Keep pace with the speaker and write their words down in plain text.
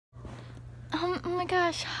Oh my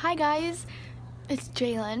gosh, hi guys, it's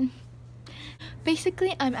Jalen.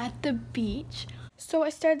 Basically, I'm at the beach. So I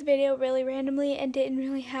started the video really randomly and didn't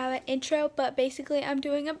really have an intro, but basically I'm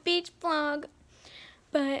doing a beach vlog.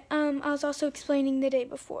 But I was also explaining the day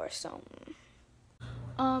before, so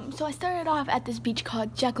I started off at this beach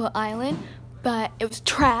called Jekyll Island, but it was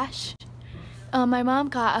trash. My mom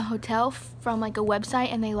got a hotel from like a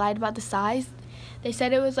website and they lied about the size. They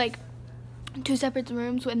said it was like 2 separate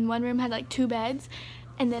rooms, and one room had like 2 beds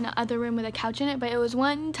and then another room with a couch in it, but it was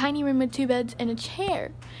one tiny room with 2 beds and a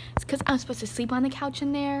chair. It's because I'm supposed to sleep on the couch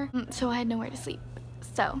in there, so I had nowhere to sleep.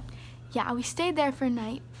 So yeah, we stayed there for a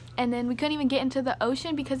night, and then we couldn't even get into the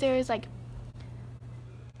ocean because there was like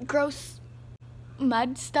gross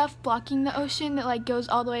mud stuff blocking the ocean that like goes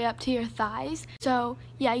all the way up to your thighs. So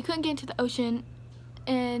yeah, you couldn't get into the ocean,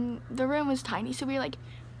 and the room was tiny, so we were like,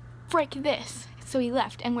 frick this. So we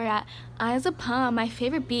left, and we're at Isles of Palm, my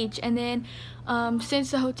favorite beach. And then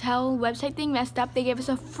since the hotel website thing messed up, they gave us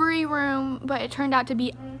a free room, but it turned out to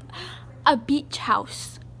be a beach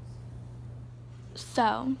house.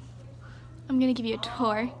 So I'm gonna give you a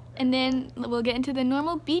tour, and then we'll get into the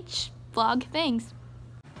normal beach vlog things.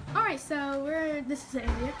 All right, so this is the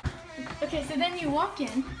area. Okay, so then you walk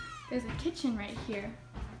in, there's a kitchen right here.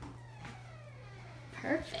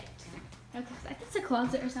 Perfect. Okay, so I think it's a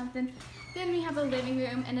closet or something. Then we have a living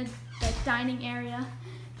room and a dining area.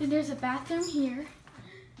 Then there's a bathroom here.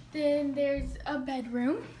 Then there's a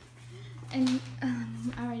bedroom, and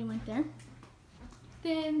I already went there.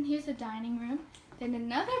 Then here's a dining room. Then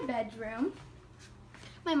another bedroom.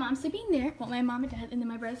 My mom's sleeping there. Well, my mom and dad, and then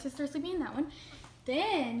my brother and sister are sleeping in that one.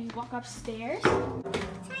 Then you walk upstairs. And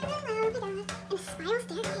spiral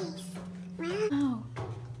staircase. Wow. Oh.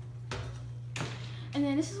 And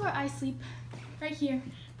then this is where I sleep, right here.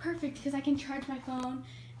 Perfect, because I can charge my phone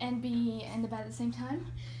and be in the bed at the same time.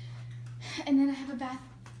 And then I have a bath.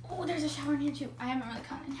 Oh, there's a shower in here too. I haven't really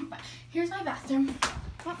gone in here, but here's my bathroom.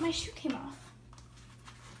 Oh, my shoe came off.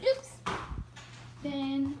 Oops.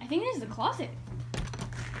 Then I think there's the closet.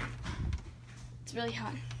 It's really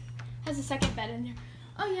hot. Has a second bed in there.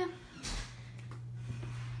 Oh yeah.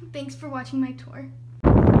 Thanks for watching my tour.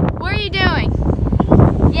 What are you doing?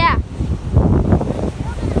 Yeah.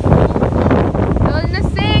 Building a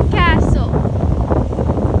sandcastle.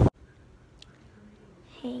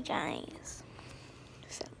 Hey guys.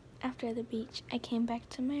 So after the beach, I came back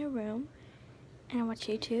to my room and I watched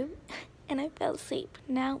YouTube and I fell asleep.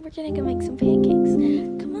 Now we're gonna go make some pancakes.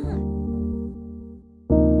 Come on.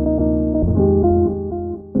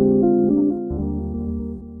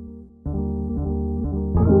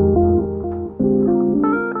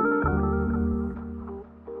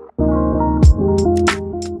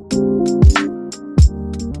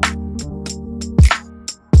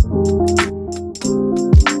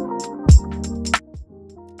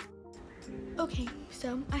 Okay,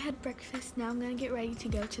 so I had breakfast. Now I'm gonna get ready to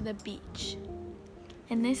go to the beach.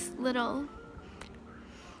 And this little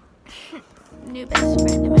new best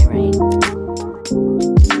friend, am I right?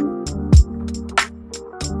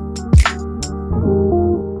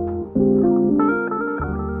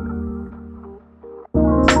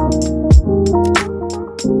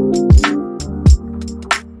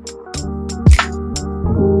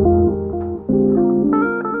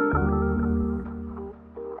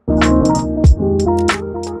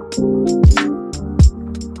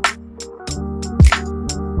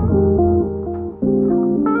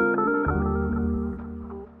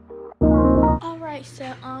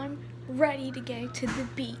 So I'm ready to go to the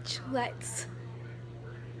beach. Let's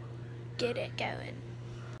get it going.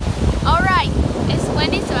 Alright, it's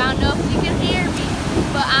windy, so I don't know if you can hear me,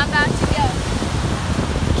 but I'm about to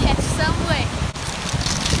go catch some wind.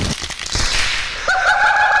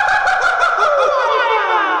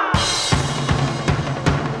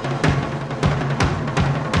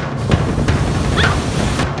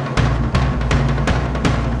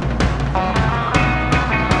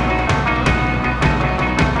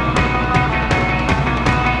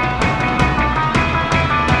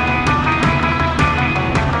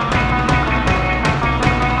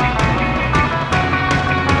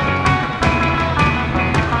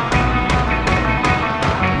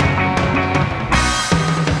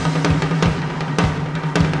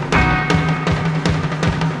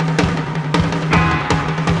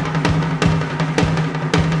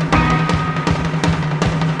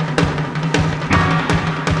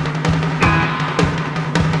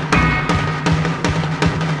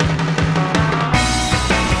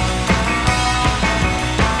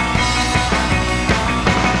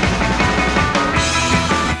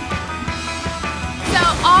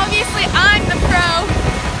 I'm the pro,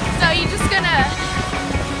 so you're just gonna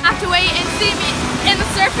have to wait and see me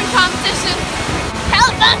surfing competition.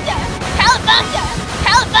 Cowabunga! Cowabunga!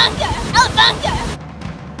 Cowabunga! Cowabunga!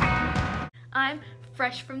 I'm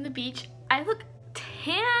fresh from the beach. I look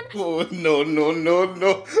tan. Oh, no, no, no,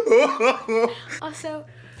 no. Also,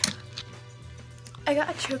 I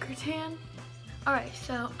got a choker tan. Alright,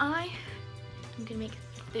 so I'm gonna make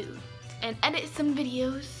food and edit some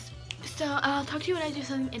videos. So I'll talk to you when I do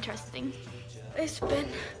something interesting. It's been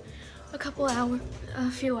a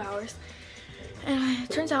few hours. And it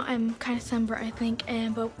turns out I'm kind of sunburnt, I think,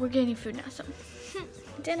 but we're getting food now, so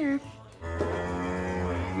dinner.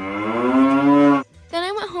 Then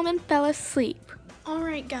I went home and fell asleep.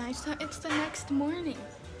 Alright guys, so it's the next morning.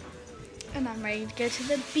 And I'm ready to go to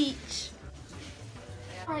the beach.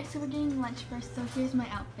 Alright, so we're getting lunch first, so here's my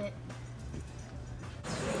outfit.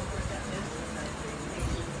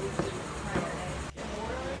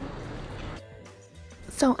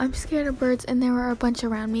 So I'm scared of birds and there were a bunch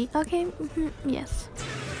around me. Okay, yes.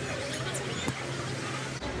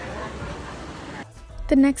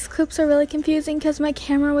 The next clips are really confusing because my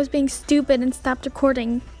camera was being stupid and stopped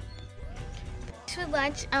recording. Finished with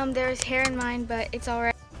lunch. There's hair in mine, but it's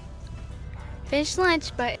alright. Finished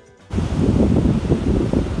lunch, but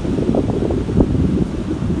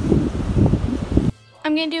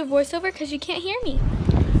I'm gonna do a voiceover because you can't hear me.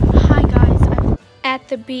 Hi guys, I'm at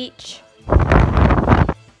the beach.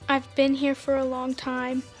 I've been here for a long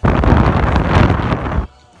time. I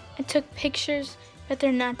took pictures, but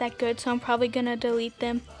they're not that good, so I'm probably gonna delete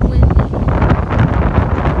them. When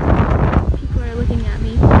people are looking at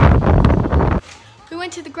me. We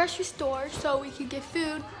went to the grocery store so we could get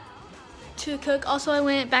food to cook. Also, I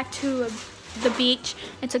went back to the beach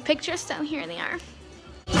and took pictures, so here they are.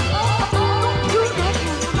 It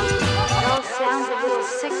all sounds a little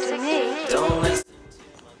sick to me.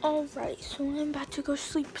 Alright, so I'm about to go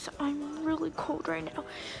sleep, so I'm really cold right now.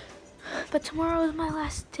 But tomorrow is my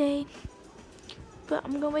last day. But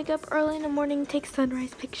I'm gonna wake up early in the morning and take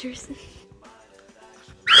sunrise pictures. Alright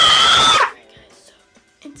guys, so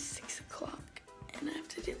it's 6 o'clock and I have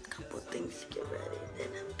to do a couple of things to get ready.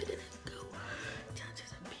 Then I'm gonna go down to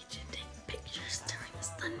the beach and take pictures during the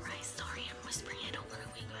sunrise. Sorry, I'm whispering, I don't wanna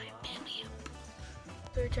wake my family up.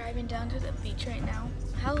 We're driving down to the beach right now.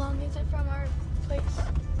 How long is it from our place?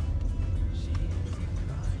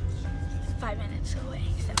 5 minutes away,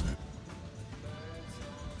 so.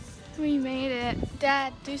 We made it.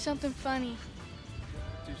 Dad, do something funny.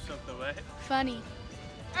 Do something what? Funny.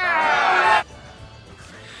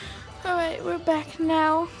 Alright, we're back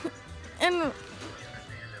now. And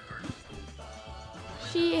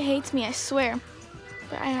she hates me, I swear.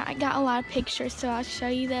 But I got a lot of pictures, so I'll show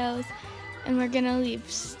you those. And we're gonna leave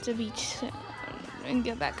the beach soon and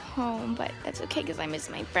go back home. But that's okay, because I miss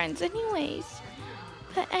my friends anyways.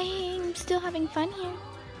 But I'm still having fun here.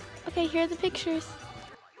 Okay, here are the pictures.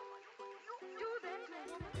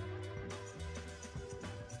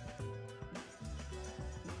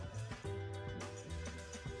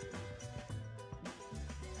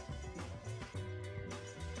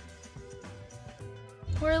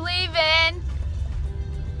 We're leaving.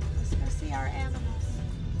 Let's go see our animals.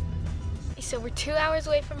 So we're 2 hours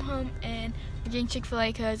away from home and we're getting Chick-fil-A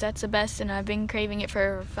because that's the best and I've been craving it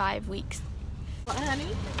for 5 weeks. What, honey?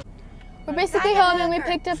 We're basically home and we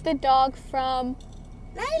picked up the dog from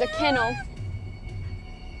the kennel.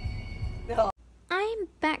 I'm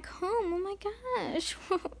back home, oh my gosh.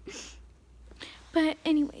 But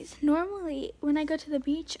anyways, normally when I go to the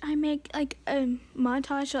beach, I make like a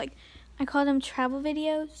montage, like I call them travel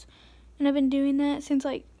videos. And I've been doing that since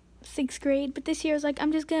like 6th grade. But this year I was like,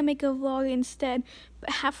 I'm just gonna make a vlog instead.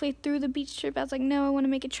 But halfway through the beach trip, I was like, no, I wanna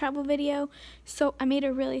make a travel video. So I made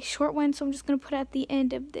a really short one, so I'm just gonna put it at the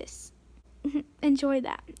end of this. Enjoy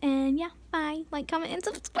that. And yeah, bye. Like, comment, and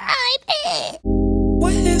subscribe.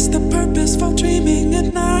 What is the purpose for dreaming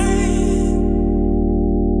at night?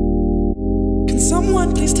 Can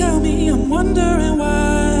someone please tell me? I'm wondering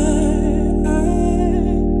why.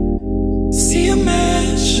 See a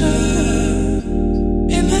mansion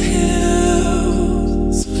in the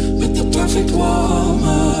hills with the perfect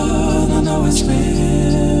woman. I know it's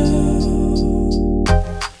real.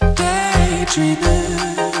 Daydreaming.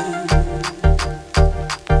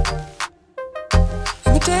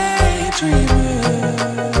 I'm a daydreamer.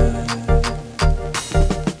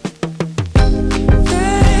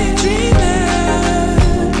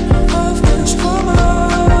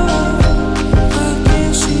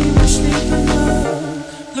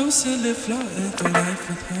 Floating through life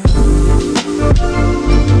with her.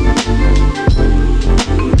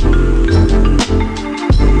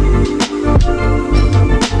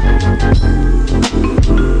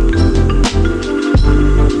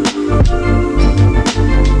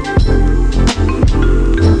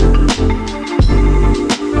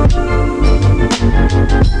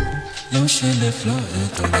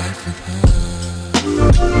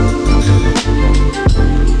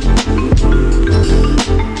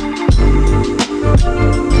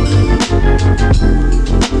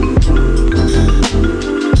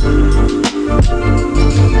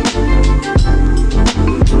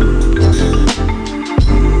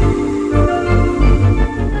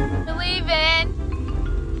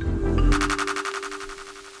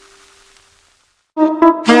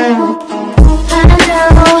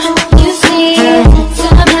 you see,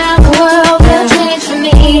 somehow the world will change for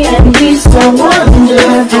me, and be so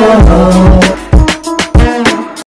wonderful.